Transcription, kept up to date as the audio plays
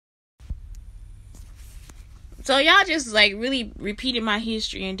So y'all just like really repeated my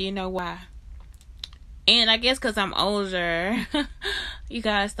history and didn't know why. And I guess because I'm older, you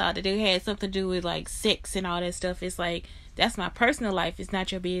guys thought that it had something to do with like sex and all that stuff. It's like, that's my personal life. It's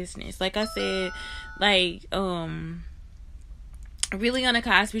not your business. Like I said, like, really on the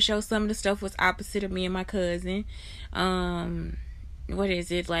Cosby Show, some of the stuff was opposite of me and my cousin. What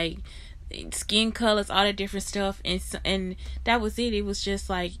is it? Like, skin colors, all that different stuff. And that was it. It was just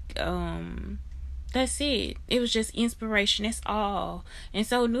like, that's it. It was just inspiration. That's all. And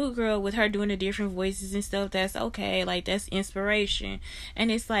so New Girl, with her doing the different voices and stuff, that's okay. Like, that's inspiration. And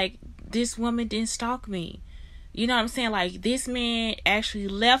it's like, this woman didn't stalk me. You know what I'm saying? Like, this man actually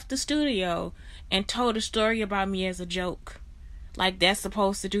left the studio and told a story about me as a joke. Like, that's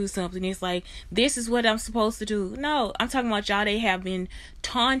supposed to do something. It's like, this is what I'm supposed to do. No, I'm talking about y'all. They have been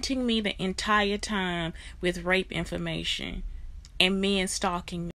taunting me the entire time with rape information and men stalking me.